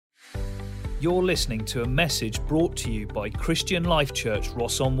You're listening to a message brought to you by Christian Life Church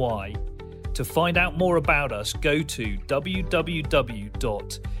Ross-On-Wye. To find out more about us, go to www.clch.cc.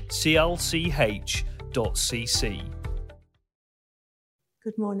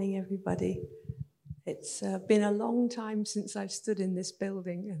 Good morning, everybody. It's been a long time since I've stood in this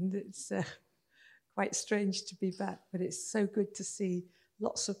building, and it's quite strange to be back, but it's so good to see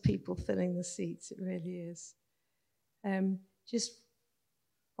lots of people filling the seats. It really is. Just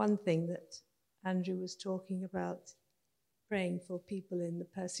one thing that Andrew was talking about, praying for people in the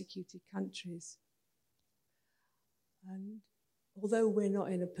persecuted countries. And although we're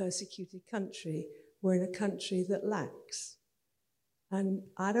not in a persecuted country, we're in a country that lacks. And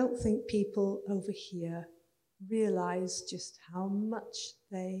I don't think people over here realize just how much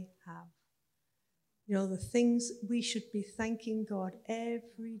they have. You know, the things we should be thanking God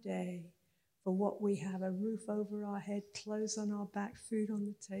every day for what we have: a roof over our head, clothes on our back, food on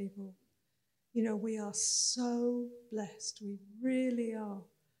the table. You know, we are so blessed. We really are.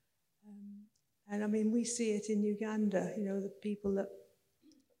 And I mean, we see it in Uganda, you know, the people that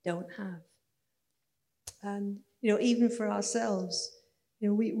don't have. And, you know, even for ourselves, you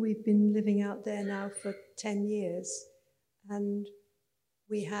know, we've been living out there now for 10 years, and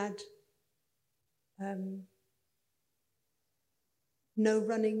we had no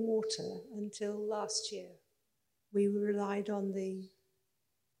running water until last year. We relied,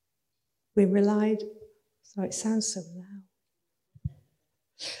 sorry, it sounds so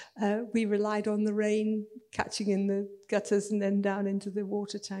loud. We relied on the rain catching in the gutters and then down into the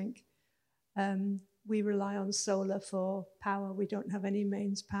water tank. We rely on solar for power. We don't have any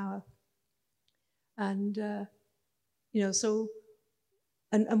mains power. And, you know, so,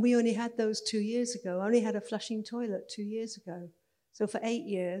 and we only had those 2 years ago. I only had a flushing toilet 2 years ago. So for 8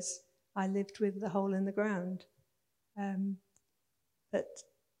 years, I lived with the hole in the ground. But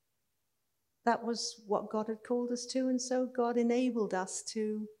that was what God had called us to, and so God enabled us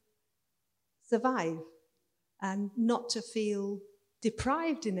to survive and not to feel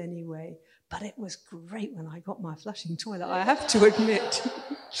deprived in any way. But it was great when I got my flushing toilet, I have to admit.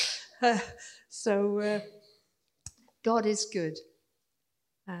 So God is good.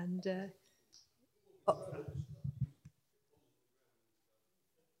 And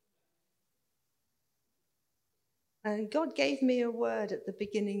and God gave me a word at the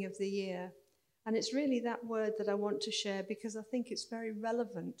beginning of the year. And it's really that word that I want to share, because I think it's very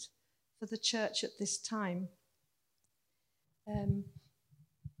relevant for the church at this time.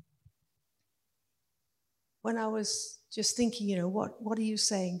 When I was just thinking, you know, what are you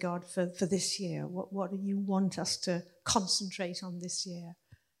saying, God, for this year? What do you want us to concentrate on this year?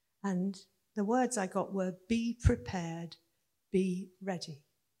 And the words I got were, be prepared, be ready.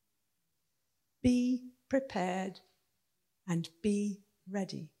 Be prepared and be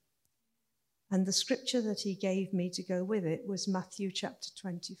ready. And the scripture that he gave me to go with it was Matthew chapter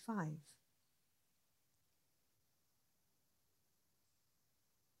 25.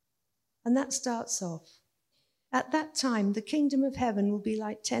 And that starts off, at that time, the kingdom of heaven will be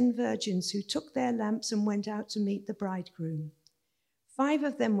like 10 virgins who took their lamps and went out to meet the bridegroom. 5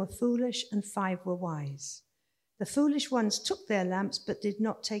 of them were foolish and 5 were wise. The foolish ones took their lamps but did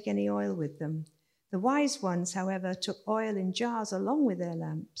not take any oil with them. The wise ones, however, took oil in jars along with their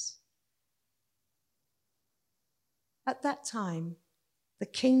lamps. At that time, the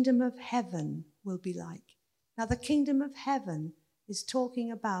kingdom of heaven will be like. Now, the kingdom of heaven is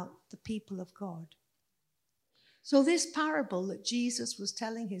talking about the people of God. So this parable that Jesus was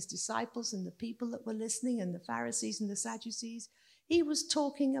telling his disciples and the people that were listening and the Pharisees and the Sadducees, he was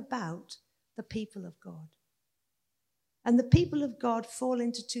talking about the people of God. And the people of God fall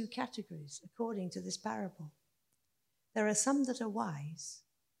into 2 categories according to this parable. There are some that are wise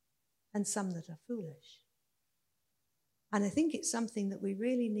and some that are foolish. And I think it's something that we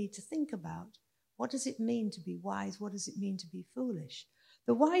really need to think about. What does it mean to be wise? What does it mean to be foolish?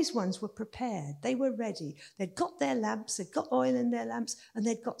 The wise ones were prepared. They were ready. They'd got their lamps, they'd got oil in their lamps, and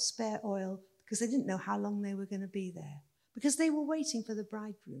they'd got spare oil because they didn't know how long they were going to be there. Because they were waiting for the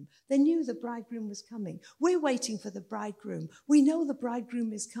bridegroom. They knew the bridegroom was coming. We're waiting for the bridegroom. We know the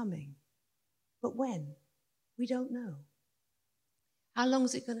bridegroom is coming. But when? We don't know. How long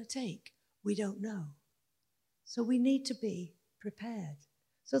is it going to take? We don't know. So we need to be prepared.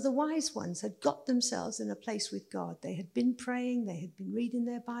 So the wise ones had got themselves in a place with God. They had been praying, they had been reading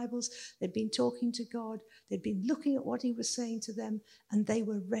their Bibles, they'd been talking to God, they'd been looking at what he was saying to them, and they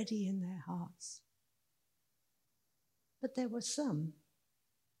were ready in their hearts. But there were some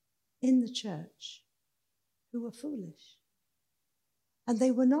in the church who were foolish. And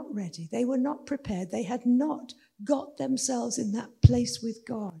they were not ready. They were not prepared. They had not got themselves in that place with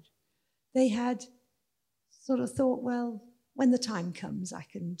God. they had sort of thought, well, when the time comes, I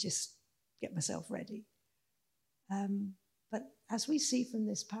can just get myself ready. But as we see from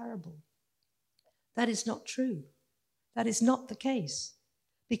this parable, that is not true. That is not the case.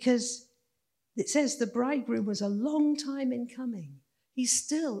 Because it says the bridegroom was a long time in coming. He's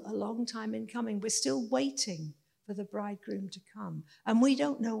still a long time in coming. We're still waiting for the bridegroom to come. And we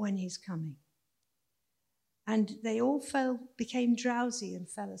don't know when he's coming. And they all became drowsy and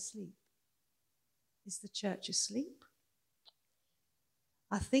fell asleep. Is the church asleep?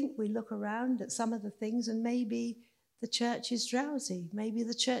 I think we look around at some of the things and maybe the church is drowsy. Maybe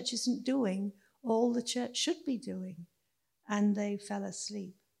the church isn't doing all the church should be doing. And they fell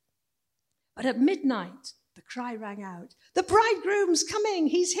asleep. But at midnight, the cry rang out, "The bridegroom's coming,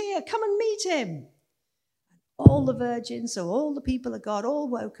 he's here, come and meet him." And all the virgins, so all the people of God, all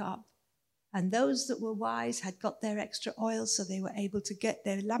woke up. And those that were wise had got their extra oil, so they were able to get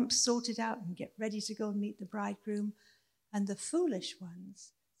their lamps sorted out and get ready to go and meet the bridegroom. And the foolish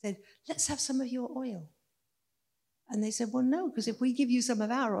ones said, "Let's have some of your oil." And they said, "Well, no, because if we give you some of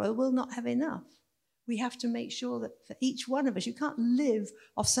our oil, we'll not have enough. We have to make sure that for each one of us, you can't live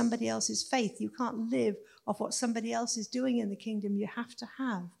off somebody else's faith. You can't live off what somebody else is doing in the kingdom. You have to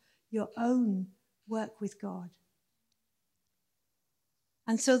have your own work with God."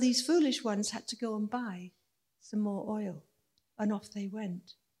 And so these foolish ones had to go and buy some more oil. And off they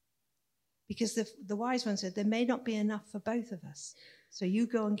went. Because the wise one said, "There may not be enough for both of us. So you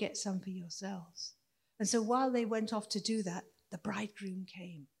go and get some for yourselves." And so while they went off to do that, the bridegroom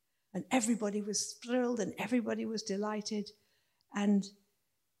came. And everybody was thrilled and everybody was delighted. And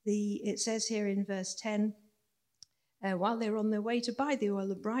it says here in verse 10, while they were on their way to buy the oil,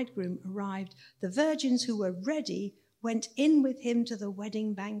 the bridegroom arrived. The virgins who were ready went in with him to the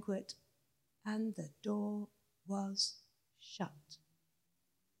wedding banquet, and the door was shut.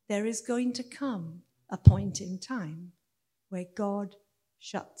 There is going to come a point in time where God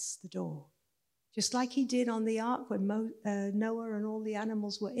shuts the door. Just like he did on the ark when Noah and all the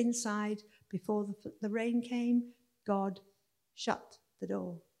animals were inside before the rain came, God shut the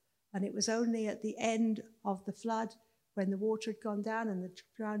door. And it was only at the end of the flood, when the water had gone down and the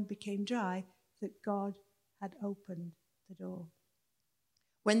ground became dry, that God had opened the door.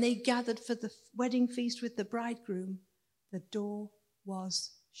 When they gathered for the wedding feast with the bridegroom, the door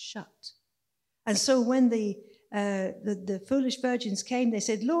was shut. And so when the foolish virgins came, they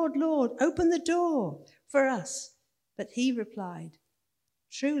said, "Lord, Lord, open the door for us." But he replied,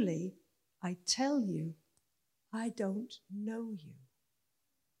 "Truly, I tell you, I don't know you."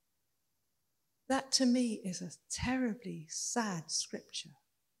 That to me is a terribly sad scripture,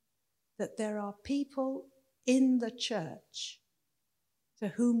 that there are people in the church to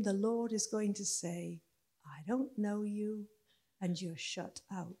whom the Lord is going to say, "I don't know you, and you're shut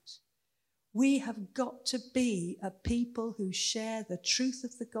out." We have got to be a people who share the truth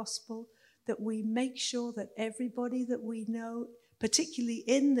of the gospel, that we make sure that everybody that we know, particularly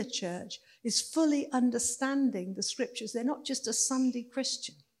in the church, is fully understanding the scriptures. They're not just a Sunday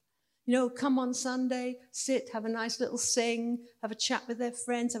Christian. You know, come on Sunday, sit, have a nice little sing, have a chat with their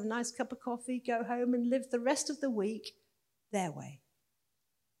friends, have a nice cup of coffee, go home and live the rest of the week their way.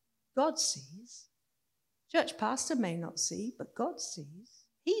 God sees. Church pastor may not see, but God sees.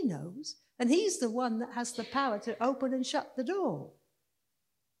 He knows. And he's the one that has the power to open and shut the door.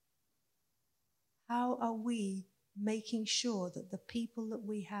 How are we making sure that the people that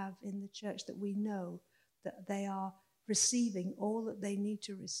we have in the church, that we know that they are receiving all that they need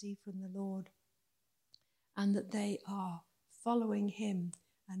to receive from the Lord, and that they are following him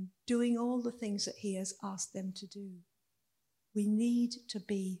and doing all the things that he has asked them to do? We need to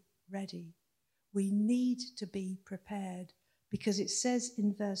be ready. We need to be prepared, because it says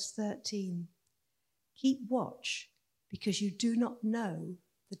in verse 13, "Keep watch, because you do not know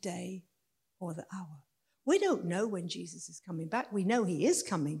the day or the hour." We don't know when Jesus is coming back. We know he is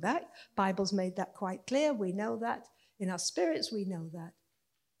coming back. Bible's made that quite clear. We know that. In our spirits, we know that.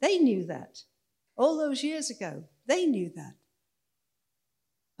 They knew that. All those years ago, they knew that.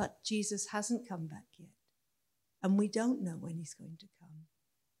 But Jesus hasn't come back yet. And we don't know when he's going to come.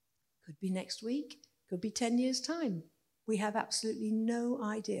 Could be next week. Could be 10 years' time. We have absolutely no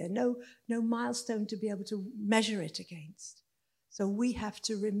idea, no milestone to be able to measure it against. So we have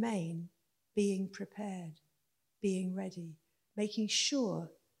to remain being prepared, being ready, making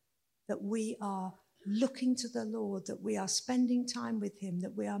sure that we are looking to the Lord, that we are spending time with him,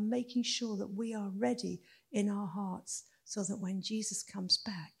 that we are making sure that we are ready in our hearts, so that when Jesus comes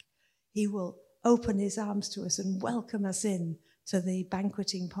back, he will open his arms to us and welcome us in to the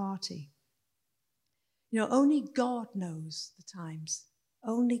banqueting party. You know, only God knows the times.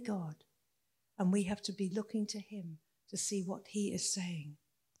 Only God. And we have to be looking to him to see what he is saying.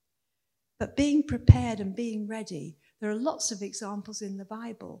 But being prepared and being ready, there are lots of examples in the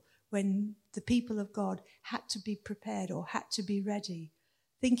Bible when the people of God had to be prepared or had to be ready.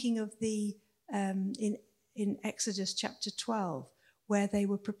 Thinking of the in Exodus chapter 12, where they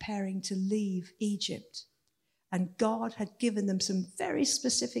were preparing to leave Egypt. And God had given them some very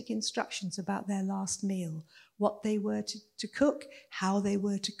specific instructions about their last meal, what they were to cook, how they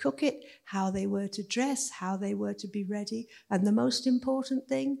were to cook it, how they were to dress, how they were to be ready. And the most important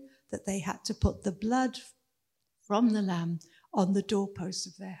thing, that they had to put the blood from the lamb on the doorposts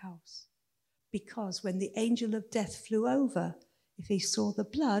of their house. Because when the angel of death flew over, if he saw the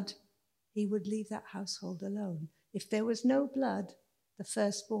blood, he would leave that household alone. If there was no blood, the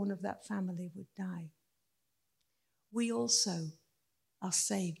firstborn of that family would die. We also are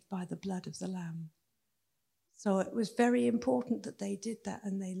saved by the blood of the Lamb. So it was very important that they did that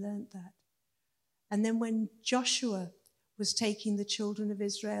and they learnt that. And then when Joshua was taking the children of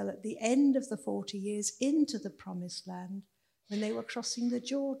Israel at the end of the 40 years into the promised land, when they were crossing the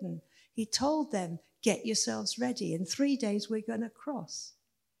Jordan, he told them, get yourselves ready. In 3 days we're going to cross.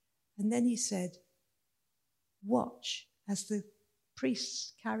 And then he said, watch as the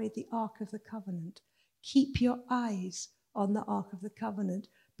priests carry the Ark of the Covenant. Keep your eyes on the Ark of the Covenant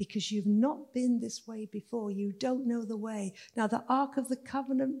because you've not been this way before. You don't know the way. Now, the Ark of the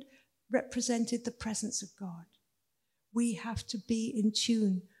Covenant represented the presence of God. We have to be in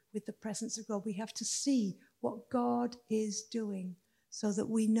tune with the presence of God. We have to see what God is doing so that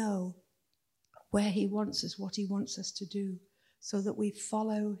we know where he wants us, what he wants us to do, so that we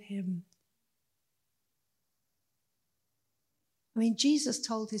follow him. I mean, Jesus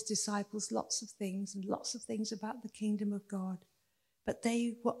told his disciples lots of things about the kingdom of God, but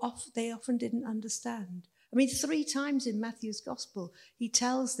they often didn't understand. I mean, 3 times in Matthew's gospel, he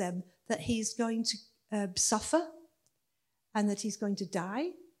tells them that he's going to suffer and that he's going to die,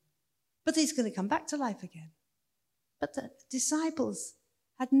 but he's going to come back to life again. But the disciples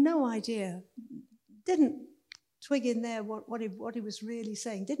had no idea, didn't twig in there what he was really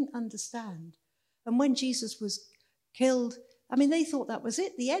saying, didn't understand. And when Jesus was killed, I mean, they thought that was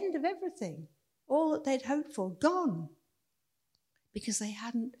it, the end of everything. All that they'd hoped for, gone. Because they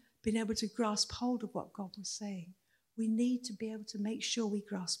hadn't been able to grasp hold of what God was saying. We need to be able to make sure we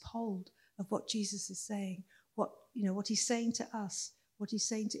grasp hold of what Jesus is saying, what he's saying to us, what he's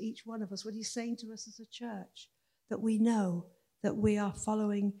saying to each one of us, what he's saying to us as a church, that we know that we are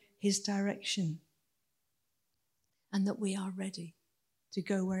following his direction and that we are ready to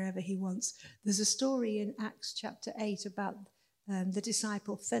go wherever he wants. There's a story in Acts chapter 8 about the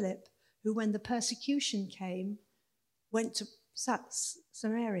disciple Philip, who when the persecution came, went to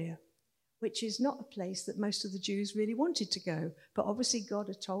Samaria, which is not a place that most of the Jews really wanted to go. But obviously God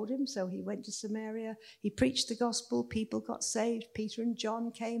had told him, so he went to Samaria. He preached the gospel. People got saved. Peter and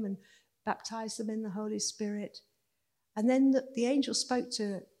John came and baptized them in the Holy Spirit. And then the angel spoke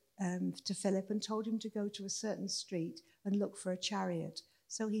to Philip and told him to go to a certain street and look for a chariot.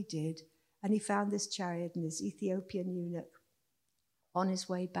 So he did. And he found this chariot and this Ethiopian eunuch on his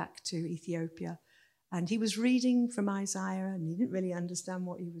way back to Ethiopia. And he was reading from Isaiah, and he didn't really understand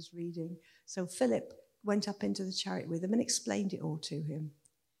what he was reading. So Philip went up into the chariot with him and explained it all to him.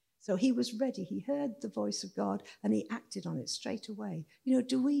 So he was ready. He heard the voice of God, and he acted on it straight away.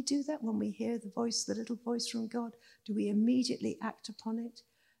 Do we do that when we hear the voice, the little voice from God? Do we immediately act upon it?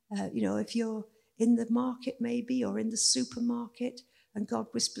 If you're in the market maybe, or in the supermarket, and God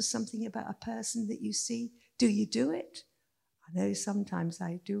whispers something about a person that you see, do you do it? I know sometimes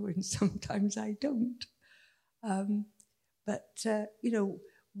I do and sometimes I don't.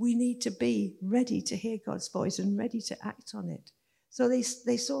 We need to be ready to hear God's voice and ready to act on it. So they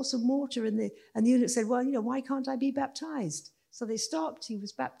saw some water and the eunuch said, well, why can't I be baptized? So they stopped, he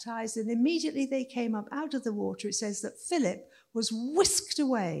was baptized, and immediately they came up out of the water. It says that Philip was whisked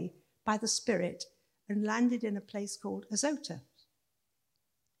away by the Spirit and landed in a place called Azotus.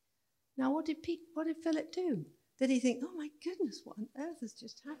 Now, what did Philip do? Did he think, oh my goodness, what on earth has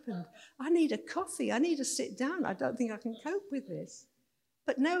just happened? I need a coffee. I need to sit down. I don't think I can cope with this.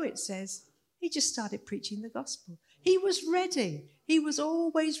 But no, it says he just started preaching the gospel. He was ready. He was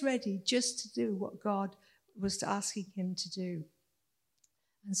always ready just to do what God was asking him to do.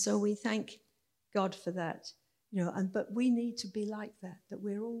 And so we thank God for that. But we need to be like that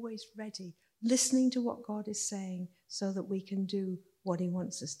we're always ready, listening to what God is saying so that we can do what he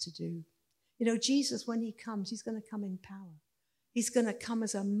wants us to do. Jesus, when he comes, he's going to come in power. He's going to come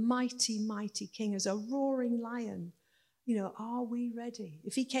as a mighty, mighty king, as a roaring lion. Are we ready?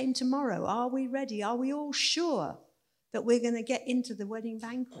 If he came tomorrow, are we ready? Are we all sure that we're going to get into the wedding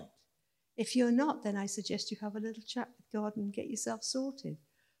banquet? If you're not, then I suggest you have a little chat with God and get yourself sorted.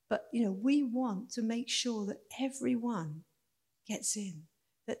 But, we want to make sure that everyone gets in,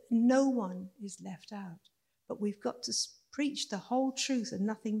 that no one is left out. But we've got to preach the whole truth and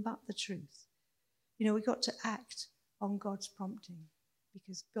nothing but the truth. We've got to act on God's prompting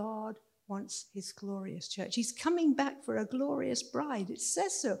because God wants his glorious church. He's coming back for a glorious bride. It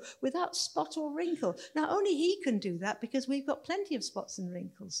says so, without spot or wrinkle. Now, only he can do that because we've got plenty of spots and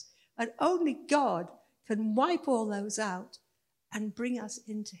wrinkles. And only God can wipe all those out and bring us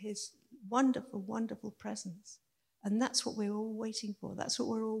into his wonderful, wonderful presence. And that's what we're all waiting for. That's what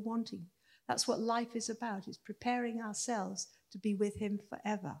we're all wanting. That's what life is about, is preparing ourselves to be with him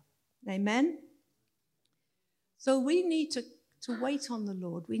forever. Amen? So we need to wait on the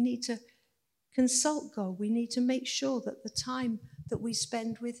Lord. We need to consult God. We need to make sure that the time that we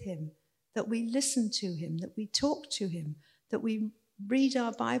spend with him, that we listen to him, that we talk to him, that we read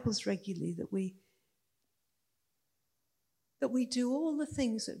our Bibles regularly, that we do all the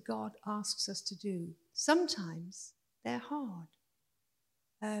things that God asks us to do. Sometimes they're hard.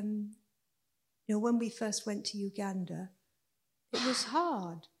 When we first went to Uganda, it was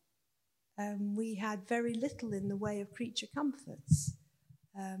hard. We had very little in the way of creature comforts.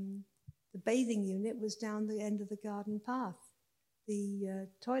 The bathing unit was down the end of the garden path. The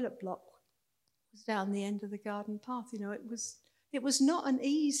toilet block was down the end of the garden path. It was not an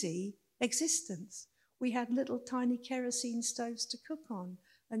easy existence. We had little tiny kerosene stoves to cook on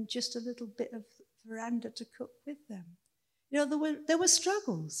and just a little bit of veranda to cook with them. There were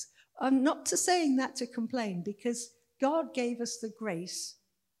struggles. I'm not saying that to complain, because God gave us the grace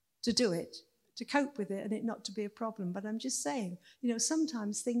to do it, to cope with it, and it not to be a problem. But I'm just saying,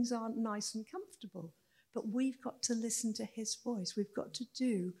 sometimes things aren't nice and comfortable, but we've got to listen to his voice. We've got to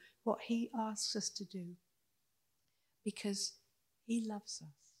do what he asks us to do, because he loves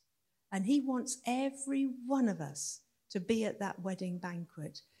us. And he wants every one of us to be at that wedding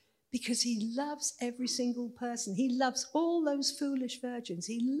banquet, because he loves every single person. He loves all those foolish virgins.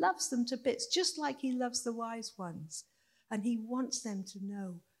 He loves them to bits, just like he loves the wise ones. And he wants them to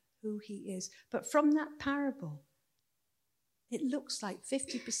know who he is. But from that parable, it looks like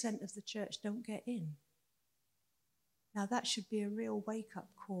 50% of the church don't get in. Now that should be a real wake-up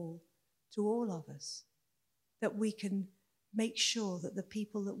call to all of us, that we can make sure that the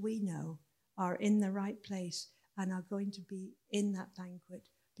people that we know are in the right place and are going to be in that banquet,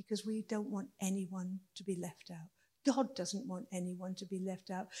 because we don't want anyone to be left out. God doesn't want anyone to be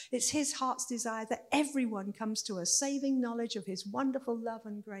left out. It's his heart's desire that everyone comes to a saving knowledge of his wonderful love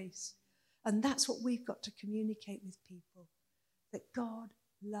and grace. And that's what we've got to communicate with people, that God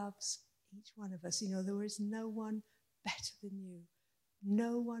loves each one of us. There is no one better than you.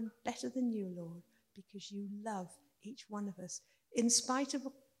 No one better than you, Lord, because you love each one of us. In spite of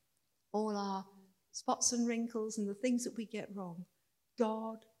all our spots and wrinkles and the things that we get wrong,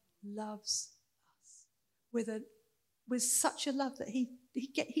 God loves us with such a love that he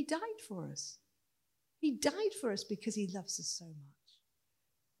died for us. He died for us because he loves us so much.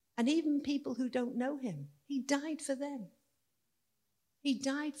 And even people who don't know him, he died for them. He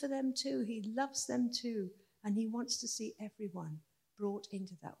died for them too. He loves them too. And he wants to see everyone brought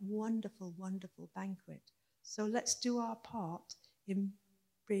into that wonderful, wonderful banquet. So let's do our part in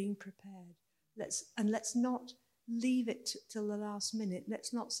being prepared. Let's not leave it till the last minute.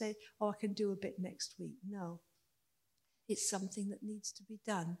 Let's not say, I can do a bit next week. No. It's something that needs to be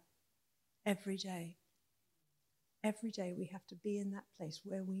done every day. Every day we have to be in that place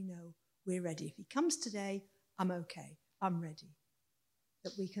where we know we're ready. If he comes today, I'm okay. I'm ready.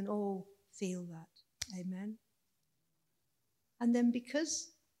 That we can all feel that. Amen. And then,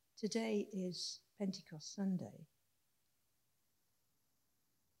 because today is Pentecost Sunday,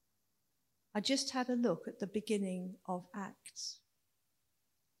 I just had a look at the beginning of Acts,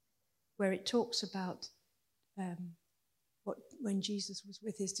 where it talks about when Jesus was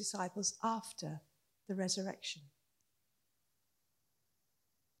with his disciples after the resurrection.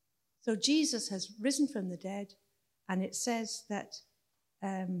 So Jesus has risen from the dead, and it says that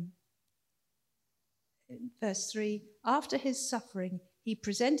in verse 3, after his suffering, he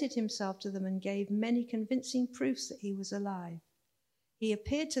presented himself to them and gave many convincing proofs that he was alive. He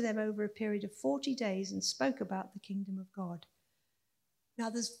appeared to them over a period of 40 days and spoke about the kingdom of God. Now,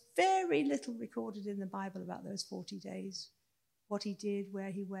 there's very little recorded in the Bible about those 40 days, what he did,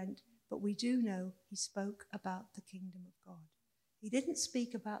 where he went, but we do know he spoke about the kingdom of God. He didn't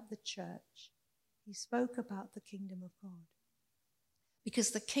speak about the church. He spoke about the kingdom of God.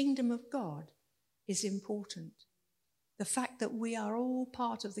 Because the kingdom of God is important. The fact that we are all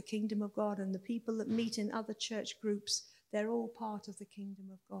part of the kingdom of God, and the people that meet in other church groups, They're all part of the kingdom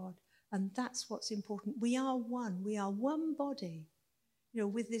of God. And that's what's important. We are one. We are one body,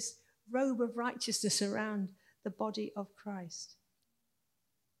 with this robe of righteousness around the body of Christ.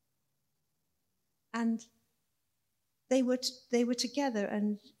 And they were together,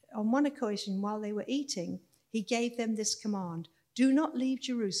 and on one occasion while they were eating, he gave them this command: do not leave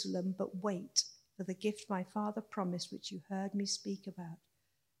Jerusalem, but wait for the gift my Father promised, which you heard me speak about.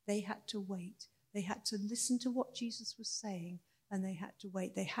 They had to wait. They had to listen to what Jesus was saying, and they had to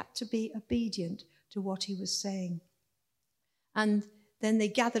wait. They had to be obedient to what he was saying. And then they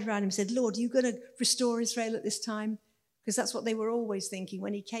gathered around him and said, Lord, are you going to restore Israel at this time? Because that's what they were always thinking.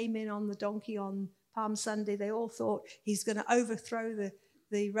 When he came in on the donkey on Palm Sunday, they all thought he's going to overthrow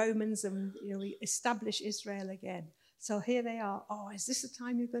the Romans and establish Israel again. So here they are. Oh, is this the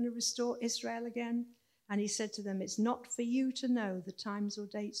time you're going to restore Israel again? And he said to them, it's not for you to know the times or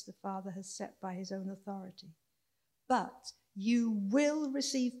dates the Father has set by his own authority, but you will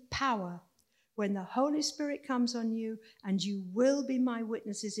receive power when the Holy Spirit comes on you, and you will be my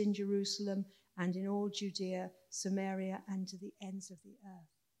witnesses in Jerusalem and in all Judea, Samaria, and to the ends of the earth.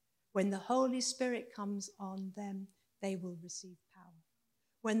 When the Holy Spirit comes on them, they will receive power.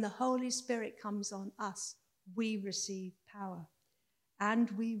 When the Holy Spirit comes on us, we receive power.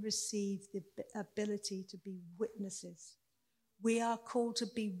 And we receive the ability to be witnesses. We are called to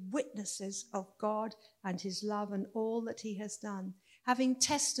be witnesses of God and his love and all that he has done. Having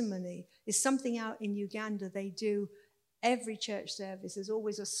testimony is something out in Uganda they do every church service. There's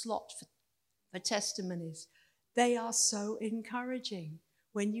always a slot for testimonies. They are so encouraging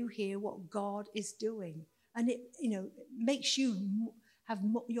when you hear what God is doing. And it makes you have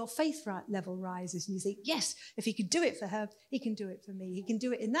your faith level rises, and you think, yes, if he could do it for her, he can do it for me. He can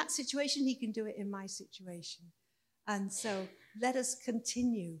do it in that situation, he can do it in my situation. And so let us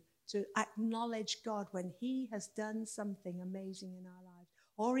continue to acknowledge God when he has done something amazing in our lives,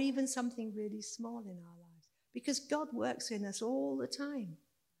 or even something really small in our lives, because God works in us all the time,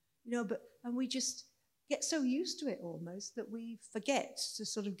 and we just get so used to it almost that we forget to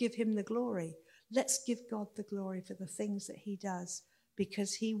sort of give him the glory. Let's give God the glory for the things that he does,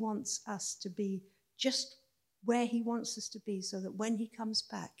 because he wants us to be just where he wants us to be, so that when he comes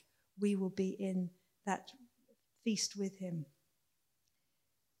back, we will be in that feast with him.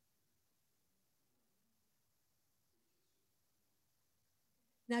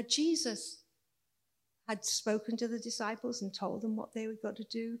 Now, Jesus had spoken to the disciples and told them what they had got to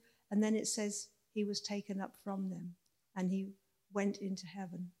do, and then it says he was taken up from them and he went into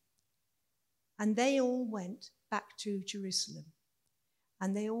heaven. And they all went back to Jerusalem.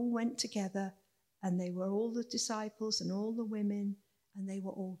 And they all went together, and they were all the disciples and all the women, and they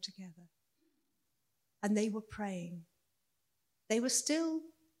were all together. And they were praying. They were still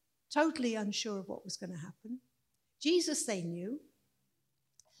totally unsure of what was going to happen. Jesus they knew.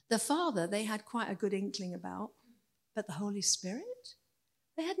 The Father they had quite a good inkling about, but the Holy Spirit,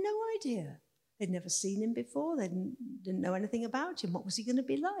 they had no idea. They'd never seen him before. They didn't know anything about him. What was he going to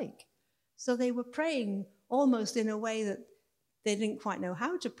be like? So they were praying almost in a way that they didn't quite know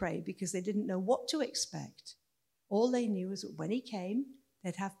how to pray, because they didn't know what to expect. All they knew was that when he came,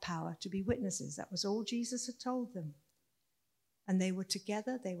 they'd have power to be witnesses. That was all Jesus had told them. And they were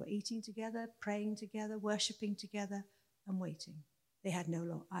together, they were eating together, praying together, worshipping together, and waiting. They had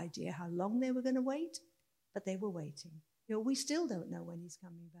no idea how long they were going to wait, but they were waiting. We still don't know when he's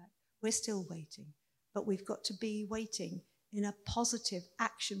coming back. We're still waiting. But we've got to be waiting in a positive,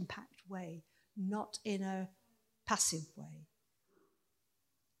 action-packed way, not in a passive way.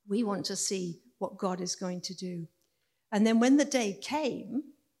 We want to see what God is going to do. And then when the day came,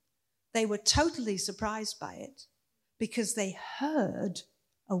 they were totally surprised by it, because they heard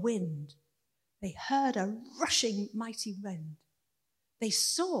a wind. They heard a rushing mighty wind. They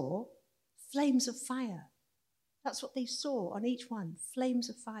saw flames of fire. That's what they saw on each one, flames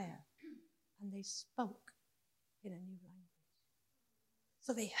of fire. And they spoke in a new language.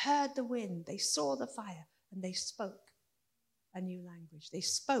 So they heard the wind, they saw the fire, and they spoke a new language. They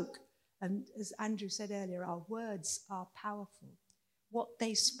spoke, and as Andrew said earlier, our words are powerful. What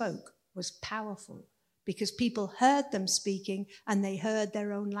they spoke was powerful, because people heard them speaking, and they heard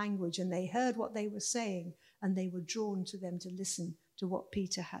their own language, and they heard what they were saying, and they were drawn to them to listen to what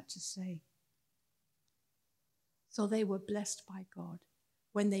Peter had to say. So they were blessed by God.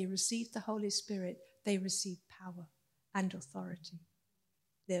 When they received the Holy Spirit, they received power and authority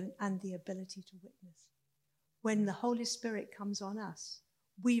and the ability to witness. When the Holy Spirit comes on us,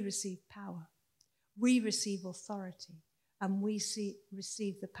 we receive power, we receive authority, and we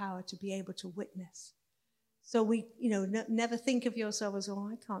receive the power to be able to witness. So we, never think of yourself as, oh,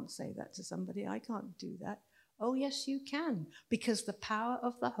 I can't say that to somebody, I can't do that. Oh, yes, you can, because the power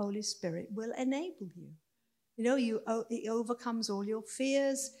of the Holy Spirit will enable you. You know, it overcomes all your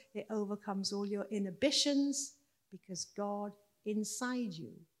fears. It overcomes all your inhibitions because God inside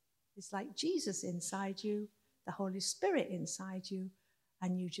you. It's like Jesus inside you, the Holy Spirit inside you,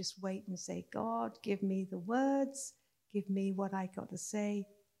 and you just wait and say, God, give me the words, give me what I got to say,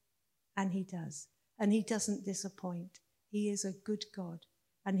 and he does. And he doesn't disappoint. He is a good God,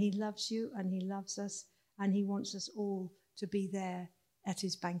 and he loves you, and he loves us, and he wants us all to be there at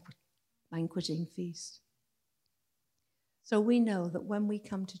his banqueting feast. So we know that when we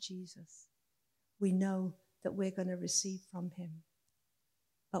come to Jesus, we know that we're going to receive from him.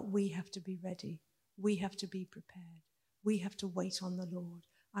 But we have to be ready. We have to be prepared. We have to wait on the Lord.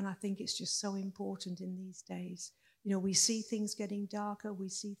 And I think it's just so important in these days. You know, we see things getting darker. We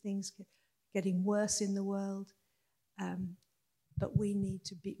see things getting worse in the world. But we need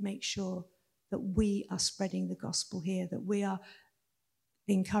to make sure that we are spreading the gospel here, that we are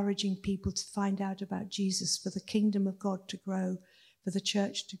encouraging people to find out about Jesus, for the kingdom of God to grow, for the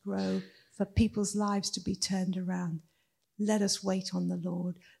church to grow, for people's lives to be turned around. Let us wait on the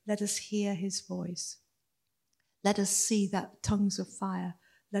Lord. Let us hear his voice. Let us see that tongues of fire.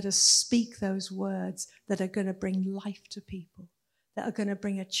 Let us speak those words that are going to bring life to people, that are going to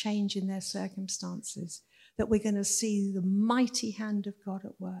bring a change in their circumstances, that we're going to see the mighty hand of God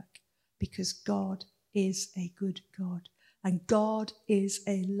at work, because God is a good God. And God is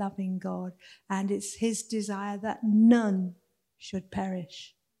a loving God. And it's his desire that none should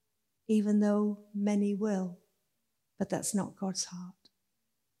perish, even though many will. But that's not God's heart.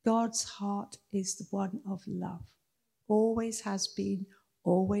 God's heart is the one of love. Always has been,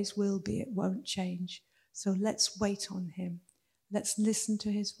 always will be. It won't change. So let's wait on him. Let's listen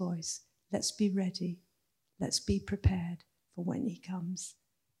to his voice. Let's be ready. Let's be prepared for when he comes.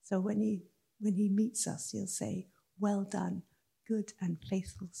 So when he meets us, he'll say, well done, good and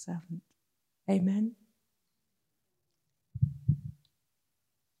faithful servant. Amen.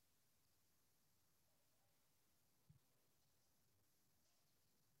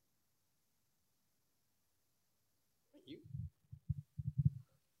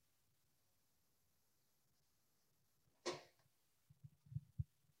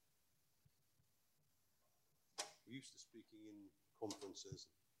 We're used to speaking in conferences,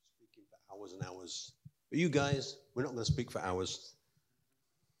 speaking for hours and hours. But you guys, we're not going to speak for hours.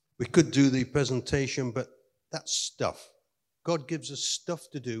 We could do the presentation, but that's stuff. God gives us stuff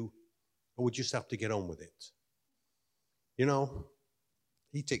to do, and we just have to get on with it. You know,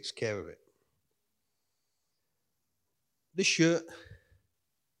 he takes care of it. This shirt,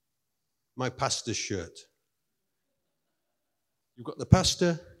 my pastor's shirt. You've got the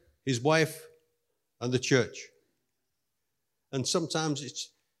pastor, his wife, and the church. And sometimes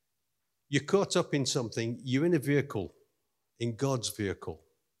you're caught up in something, you're in a vehicle, in God's vehicle.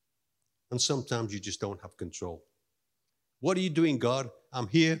 And sometimes you just don't have control. What are you doing, God? I'm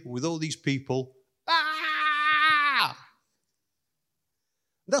here with all these people. Ah!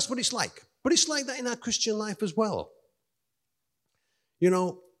 That's what it's like. But it's like that in our Christian life as well. You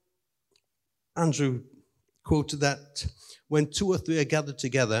know, Andrew quoted that when 2 or 3 are gathered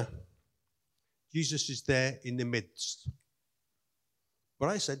together, Jesus is there in the midst. But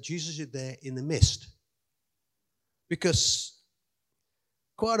I said Jesus is there in the midst. Because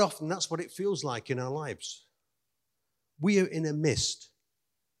quite often that's what it feels like in our lives. We are in a mist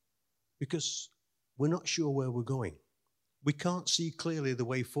because we're not sure where we're going. We can't see clearly the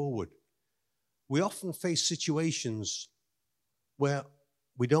way forward. We often face situations where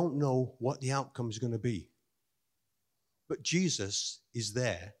we don't know what the outcome is going to be. But Jesus is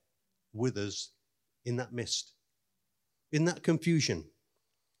there with us in that mist, in that confusion.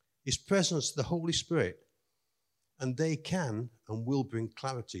 His presence, the Holy Spirit, and they can and will bring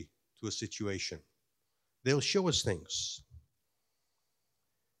clarity to a situation. They'll show us things.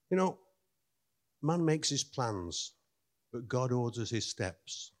 You know, man makes his plans, but God orders his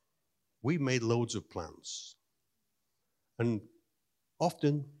steps. We've made loads of plans. And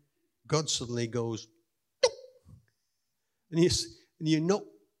often, God suddenly goes, and you're not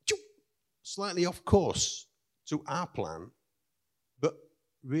slightly off course to our plan, but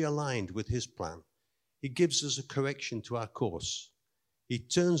realigned with his plan. He gives us a correction to our course. He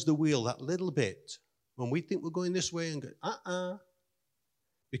turns the wheel that little bit when we think we're going this way and go,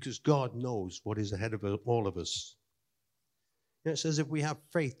 because God knows what is ahead of all of us. And it says if we have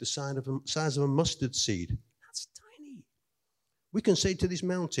faith the size of a mustard seed, that's tiny. We can say to this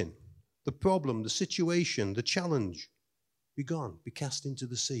mountain, the problem, the situation, the challenge, be gone, be cast into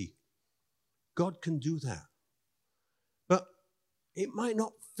the sea. God can do that. But it might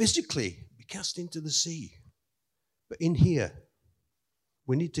not physically be cast into the sea. But in here,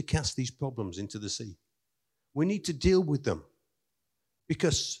 we need to cast these problems into the sea. We need to deal with them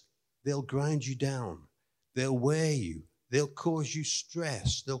because they'll grind you down. They'll wear you. They'll cause you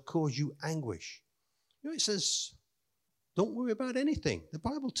stress. They'll cause you anguish. You know, it says, don't worry about anything. The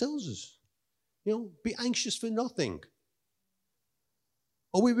Bible tells us, you know, be anxious for nothing.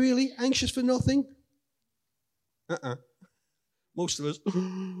 Are we really anxious for nothing? Most of us,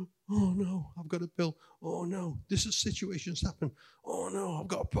 oh no, I've got a bill. Oh no, this is situations happen. Oh no, I've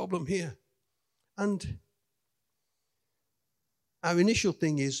got a problem here. And our initial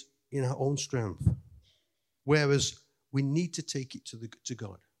thing is in our own strength. Whereas we need to take it to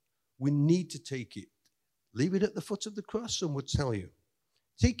God. We need to take it. Leave it at the foot of the cross, some would tell you.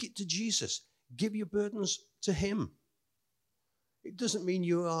 Take it to Jesus. Give your burdens to him. It doesn't mean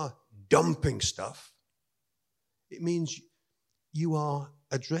you are dumping stuff. It means you are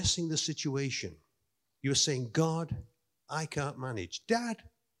addressing the situation. You're saying, God, I can't manage. Dad,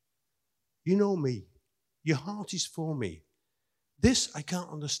 you know me. Your heart is for me. This I can't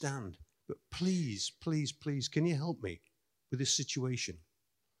understand. But please, please, please, can you help me with this situation?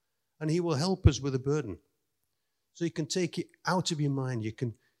 And he will help us with a burden. So you can take it out of your mind. You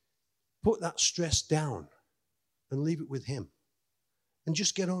can put that stress down and leave it with him. And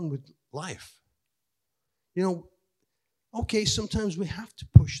just get on with life. You know, okay, sometimes we have to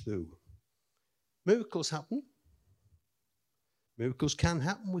push through. Miracles happen. Miracles can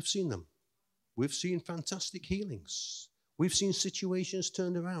happen. We've seen them. We've seen fantastic healings. We've seen situations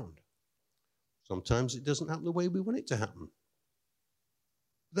turned around. Sometimes it doesn't happen the way we want it to happen.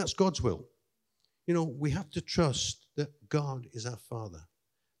 That's God's will. You know, we have to trust that God is our Father,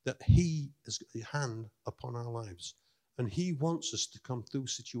 that he has a hand upon our lives, and he wants us to come through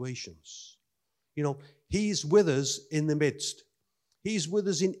situations. You know, he's with us in the midst. He's with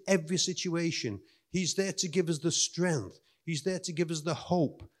us in every situation. He's there to give us the strength. He's there to give us the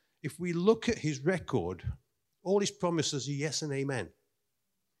hope. If we look at his record, all his promises are yes and amen.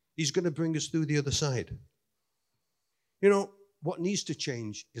 He's going to bring us through the other side. You know, what needs to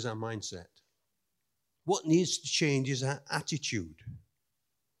change is our mindset. What needs to change is our attitude.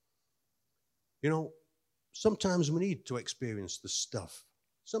 You know, sometimes we need to experience the stuff.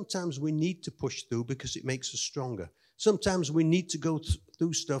 Sometimes we need to push through because it makes us stronger. Sometimes we need to go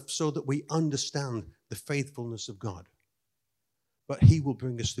through stuff so that we understand the faithfulness of God. But he will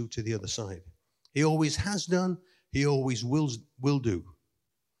bring us through to the other side. He always has done. He always will do.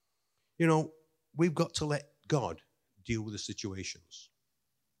 You know, we've got to let God deal with the situations.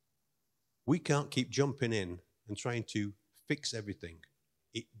 We can't keep jumping in and trying to fix everything.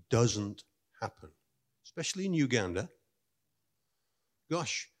 It doesn't happen, especially in Uganda.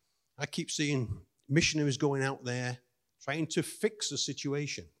 Gosh, I keep seeing missionaries going out there trying to fix a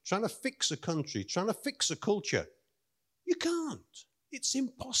situation, trying to fix a country, trying to fix a culture. You can't. It's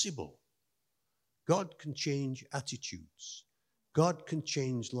impossible. God can change attitudes. God can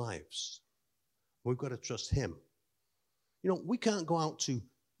change lives. We've got to trust him. You know, we can't go out to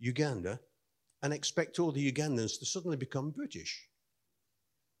Uganda and expect all the Ugandans to suddenly become British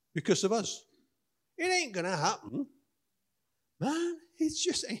because of us. It ain't going to happen. Man, it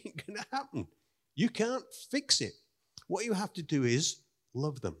just ain't going to happen. You can't fix it. What you have to do is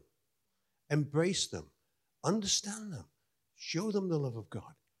love them, embrace them, understand them, show them the love of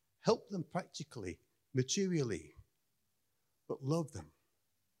God, help them practically, materially, but love them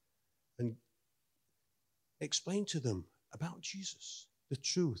and explain to them about Jesus, the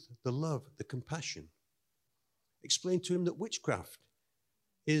truth, the love, the compassion. Explain to him that witchcraft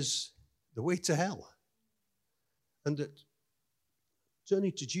is the way to hell and that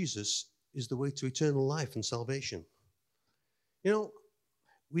turning to Jesus is the way to eternal life and salvation. You know,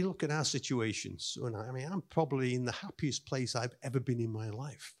 we look at our situations, and I mean, I'm probably in the happiest place I've ever been in my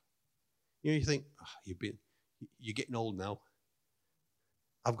life. You know, you think, oh, you're getting old now.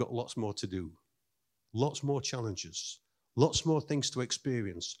 I've got lots more to do, lots more challenges, lots more things to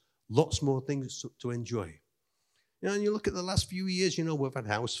experience, lots more things to enjoy. You know, and you look at the last few years, you know, we've had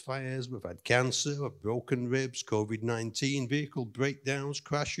house fires, we've had cancer, we've broken ribs, COVID-19, vehicle breakdowns,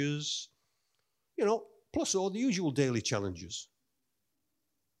 crashes, you know, plus all the usual daily challenges.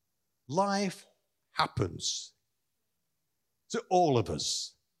 Life happens to all of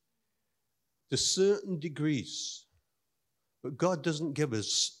us to certain degrees, but God doesn't give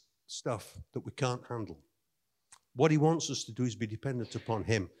us stuff that we can't handle. What he wants us to do is be dependent upon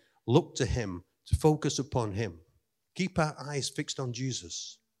him, look to him, to focus upon him. Keep our eyes fixed on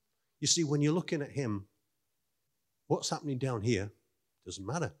Jesus. You see, when you're looking at him, what's happening down here doesn't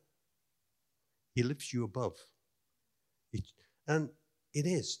matter. He lifts you above. And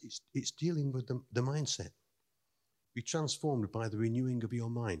it's dealing with the mindset. Be transformed by the renewing of your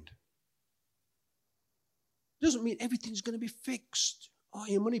mind. Doesn't mean everything's going to be fixed. Oh,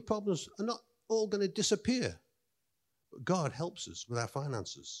 your money problems are not all going to disappear. But God helps us with our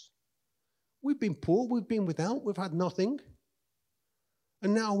finances. We've been poor, we've been without, we've had nothing.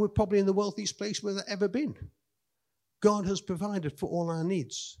 And now we're probably in the wealthiest place we've ever been. God has provided for all our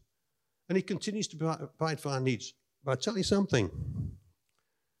needs. And he continues to provide for our needs. But I tell you something,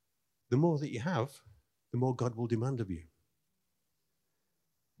 the more that you have, the more God will demand of you.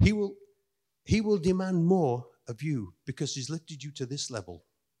 He will demand more of you because he's lifted you to this level,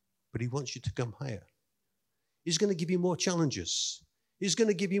 but he wants you to come higher. He's going to give you more challenges. He's going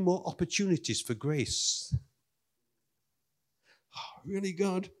to give you more opportunities for grace. Oh, really,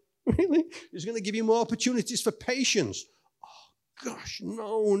 God? Really? He's going to give you more opportunities for patience. Oh, gosh,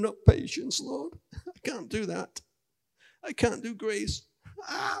 no, not patience, Lord. I can't do that. I can't do grace.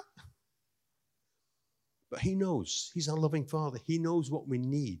 Ah. But he knows. He's our loving Father. He knows what we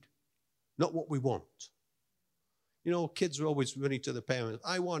need, not what we want. You know, kids are always running to the parents.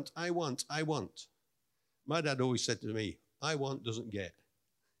 I want, I want, I want. My dad always said to me, I want doesn't get.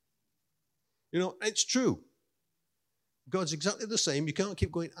 You know, it's true. God's exactly the same. You can't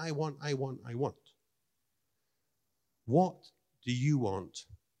keep going, I want, I want, I want. What do you want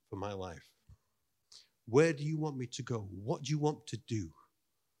for my life? Where do you want me to go? What do you want to do?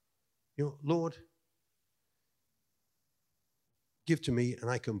 You know, Lord, give to me and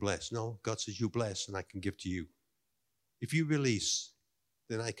I can bless. No, God says you bless and I can give to you. If you release,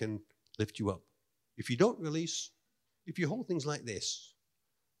 then I can lift you up. If you don't release, if you hold things like this,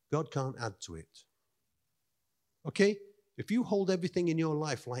 God can't add to it. Okay? If you hold everything in your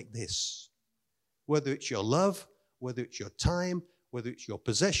life like this, whether it's your love, whether it's your time, whether it's your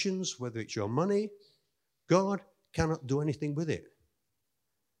possessions, whether it's your money, God cannot do anything with it.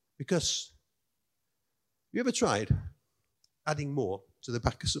 Because, have you ever tried adding more to the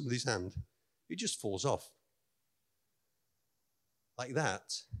back of somebody's hand? It just falls off. Like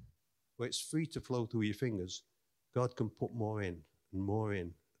that, where it's free to flow through your fingers, God can put more in, and more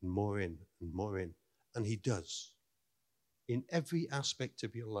in, and more in, and more in. And he does. In every aspect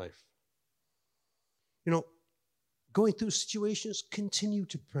of your life. You know, going through situations, continue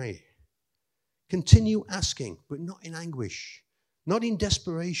to pray. Continue asking, but not in anguish. Not in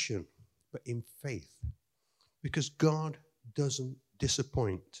desperation, but in faith. Because God doesn't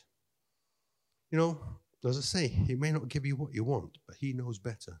disappoint. You know, as I say, he may not give you what you want, but he knows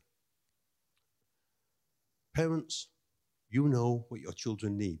better. Parents, you know what your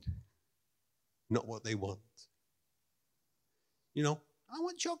children need, not what they want. You know, I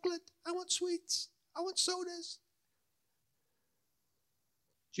want chocolate, I want sweets, I want sodas,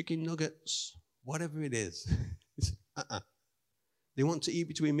 chicken nuggets, whatever it is. They want to eat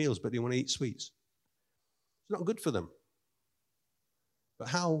between meals, but they want to eat sweets. It's not good for them. But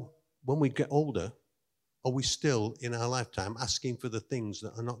how, when we get older, are we still in our lifetime asking for the things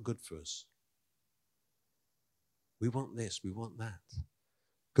that are not good for us? We want this, we want that.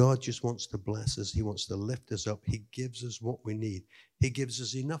 God just wants to bless us. He wants to lift us up. He gives us what we need. He gives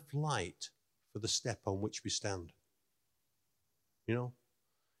us enough light for the step on which we stand. You know,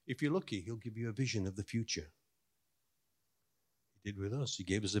 if you're lucky, he'll give you a vision of the future. He did with us. He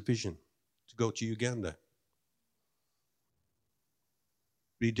gave us a vision to go to Uganda.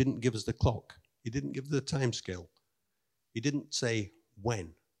 But he didn't give us the clock. He didn't give the time scale. He didn't say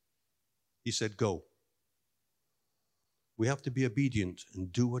when. He said go. We have to be obedient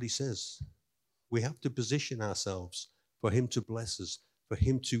and do what he says. We have to position ourselves for him to bless us, for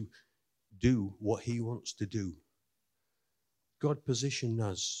him to do what he wants to do. God positioned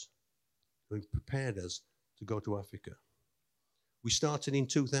us and prepared us to go to Africa. We started in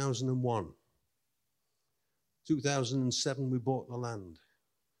 2001. 2007, we bought the land.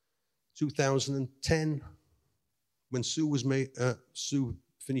 2010, when Sue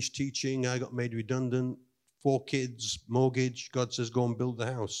finished teaching, I got made redundant. 4 kids, mortgage. God says, go and build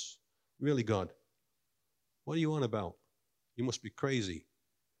the house. Really, God? What are you on about? You must be crazy.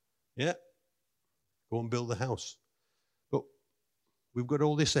 Yeah? Go and build the house. But we've got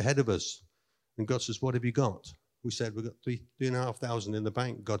all this ahead of us. And God says, what have you got? We said, we've got $3,500 in the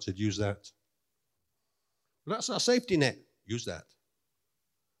bank. God said, use that. But that's our safety net. Use that.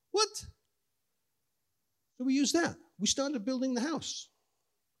 What? So we used that. We started building the house.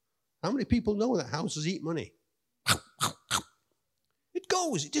 How many people know that houses eat money? It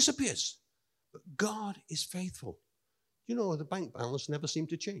goes, it disappears. But God is faithful. You know, the bank balance never seemed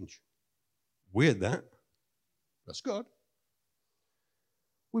to change. Weird that. That's God.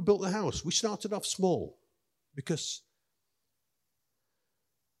 We built the house. We started off small because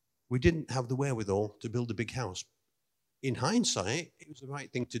we didn't have the wherewithal to build a big house. in hindsight, it was the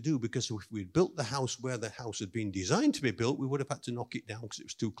right thing to do, because if we'd built the house where the house had been designed to be built, we would have had to knock it down because it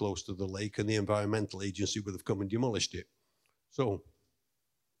was too close to the lake, and the environmental agency would have come and demolished it. So,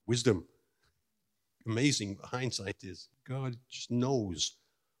 wisdom. Amazing what hindsight is. God just knows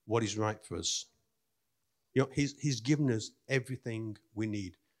what is right for us. You know, he's given us everything we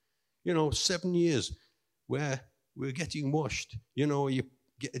need. 7 years where we're getting washed. You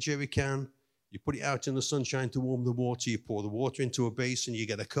get a jerry can, you put it out in the sunshine to warm the water, you pour the water into a basin, you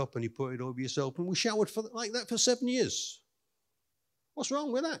get a cup and you pour it over yourself, and we showered like that for 7 years. What's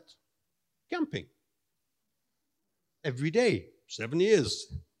wrong with that? Camping. Every day, 7 years.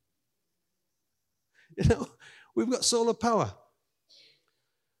 We've got solar power.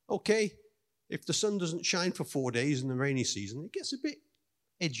 Okay, if the sun doesn't shine for 4 days in the rainy season, it gets a bit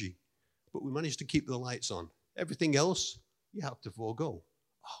edgy, but we managed to keep the lights on. Everything else, you have to forego.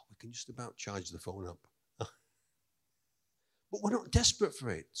 Oh, we can just about charge the phone up. But we're not desperate for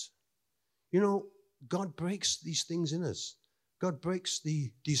it. God breaks these things in us. God breaks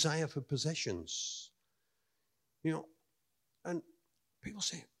the desire for possessions. And people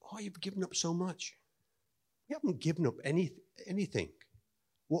say, oh, you've given up so much. We haven't given up anything.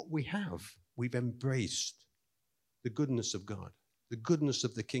 What we have, we've embraced the goodness of God, the goodness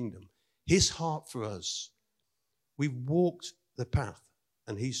of the kingdom, his heart for us. We've walked the path,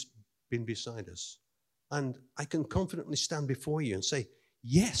 and he's been beside us. And I can confidently stand before you and say,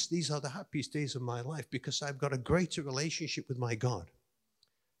 yes, these are the happiest days of my life, because I've got a greater relationship with my God.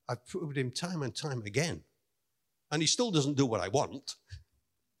 I've proved him time and time again. And he still doesn't do what I want.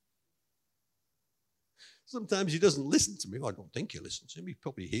 Sometimes he doesn't listen to me. Well, I don't think he listens to me. He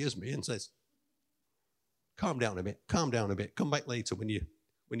probably hears me and says, calm down a bit, come back later when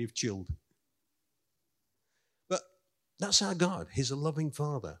you've chilled. But that's our God. He's a loving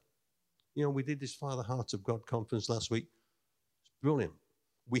Father. We did this Father Heart of God conference last week. It's brilliant.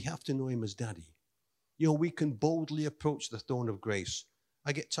 We have to know him as Daddy. We can boldly approach the throne of grace.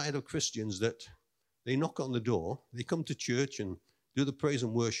 I get tired of Christians that they knock on the door, they come to church and do the praise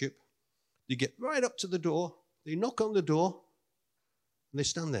and worship. They get right up to the door, they knock on the door, and they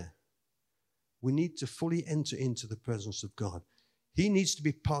stand there. We need to fully enter into the presence of God. He needs to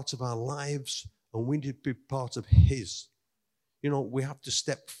be part of our lives, and we need to be part of his. We have to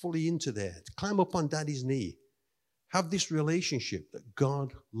step fully into there, to climb up on Daddy's knee, have this relationship that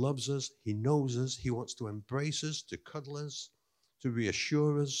God loves us, he knows us, he wants to embrace us, to cuddle us, to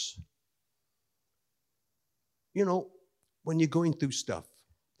reassure us. When you're going through stuff,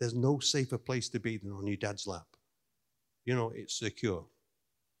 there's no safer place to be than on your dad's lap. It's secure.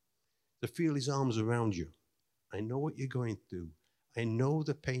 To feel his arms around you. I know what you're going through. I know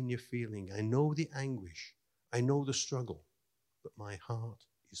the pain you're feeling. I know the anguish. I know the struggle. But my heart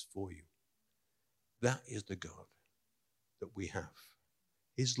is for you. That is the God that we have.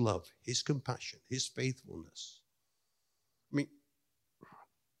 His love, his compassion, his faithfulness.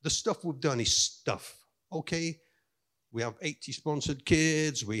 The stuff we've done is stuff. Okay, we have 80 sponsored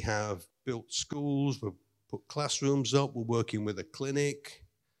kids. We have built schools. We've put classrooms up. We're working with a clinic.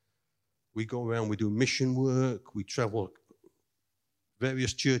 We go around, we do mission work. We travel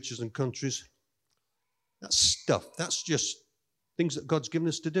various churches and countries. That's stuff. That's just things that God's given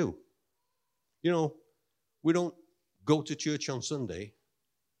us to do. We don't go to church on Sunday.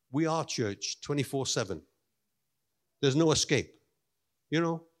 We are church 24/7. There's no escape.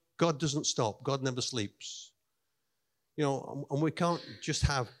 God doesn't stop. God never sleeps. And we can't just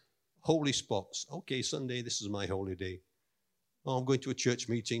have holy spots. Okay, Sunday, this is my holy day. Oh, I'm going to a church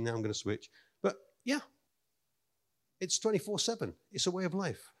meeting, now I'm going to switch. But yeah, it's 24/7. It's a way of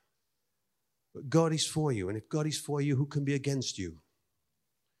life. But God is for you. And if God is for you, who can be against you?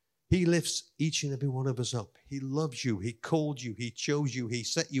 He lifts each and every one of us up. He loves you. He called you. He chose you. He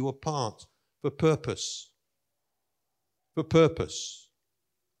set you apart for purpose. For purpose.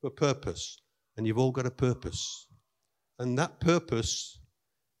 For purpose. And you've all got a purpose. And that purpose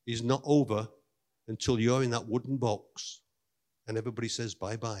is not over until you're in that wooden box and everybody says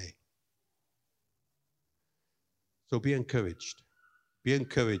bye-bye. So be encouraged. Be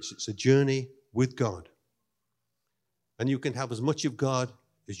encouraged. It's a journey with God. And you can have as much of God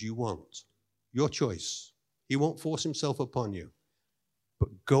as you want. Your choice. He won't force himself upon you.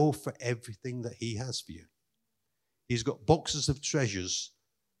 But go for everything that he has for you. He's got boxes of treasures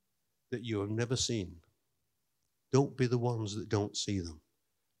that you have never seen. Don't be the ones that don't see them.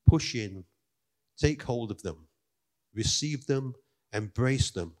 Push in, take hold of them, receive them,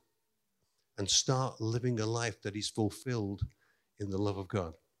 embrace them, and start living a life that is fulfilled in the love of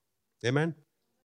God. Amen?